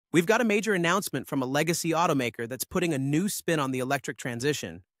We've got a major announcement from a legacy automaker that's putting a new spin on the electric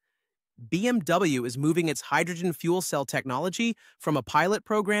transition. BMW is moving its hydrogen fuel cell technology from a pilot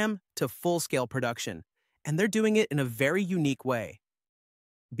program to full-scale production, and they're doing it in a very unique way.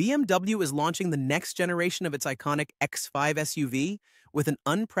 BMW is launching the next generation of its iconic X5 SUV with an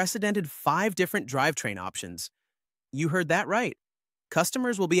unprecedented 5 different drivetrain options. You heard that right.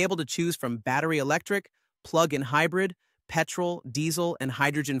 Customers will be able to choose from battery electric, plug-in hybrid, petrol, diesel, and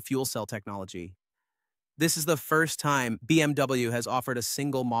hydrogen fuel cell technology. This is the first time BMW has offered a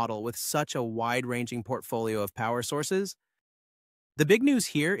single model with such a wide-ranging portfolio of power sources. The big news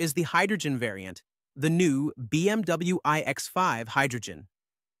here is the hydrogen variant, the new BMW iX5 Hydrogen.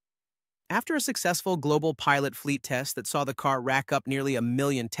 After a successful global pilot fleet test that saw the car rack up nearly 1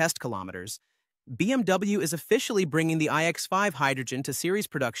 million test kilometers, BMW is officially bringing the iX5 Hydrogen to series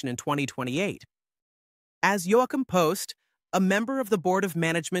production in 2028. As Joachim Post, a member of the board of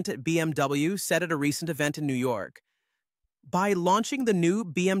management at BMW, said at a recent event in New York, by launching the new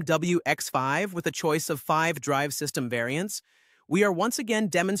BMW X5 with a choice of 5 drive system variants, we are once again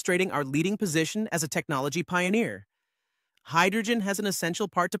demonstrating our leading position as a technology pioneer. Hydrogen has an essential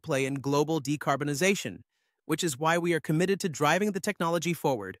part to play in global decarbonization, which is why we are committed to driving the technology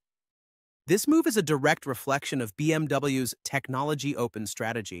forward. This move is a direct reflection of BMW's technology-open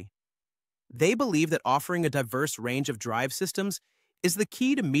strategy. They believe that offering a diverse range of drive systems is the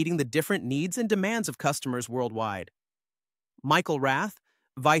key to meeting the different needs and demands of customers worldwide. Michael Rath,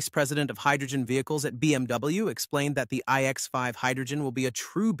 Vice President of Hydrogen Vehicles at BMW, explained that the iX5 Hydrogen will be a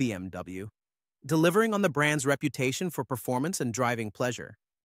true BMW, delivering on the brand's reputation for performance and driving pleasure.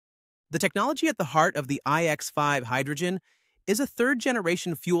 The technology at the heart of the iX5 Hydrogen is a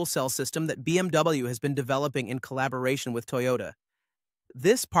third-generation fuel cell system that BMW has been developing in collaboration with Toyota.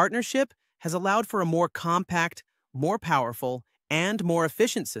 This partnership has allowed for a more compact, more powerful, and more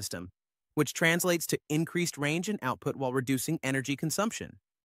efficient system, which translates to increased range and output while reducing energy consumption.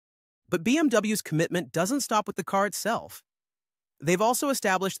 But BMW's commitment doesn't stop with the car itself. They've also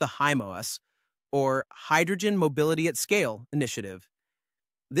established the HyMoS, or Hydrogen Mobility at Scale, initiative.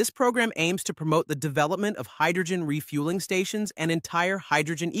 This program aims to promote the development of hydrogen refueling stations and entire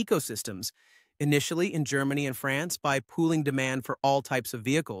hydrogen ecosystems, initially in Germany and France by pooling demand for all types of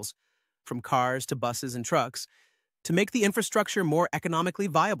vehicles, from cars to buses and trucks, to make the infrastructure more economically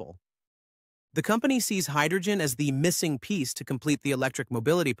viable. The company sees hydrogen as the missing piece to complete the electric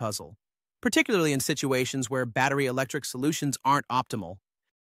mobility puzzle, particularly in situations where battery electric solutions aren't optimal.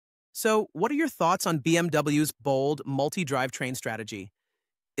 So, what are your thoughts on BMW's bold multi-drivetrain strategy?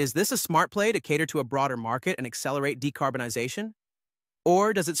 Is this a smart play to cater to a broader market and accelerate decarbonization?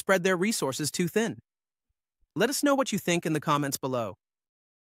 Or does it spread their resources too thin? Let us know what you think in the comments below.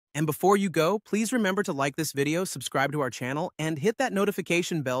 And before you go, please remember to like this video, subscribe to our channel, and hit that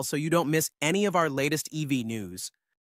notification bell so you don't miss any of our latest EV news.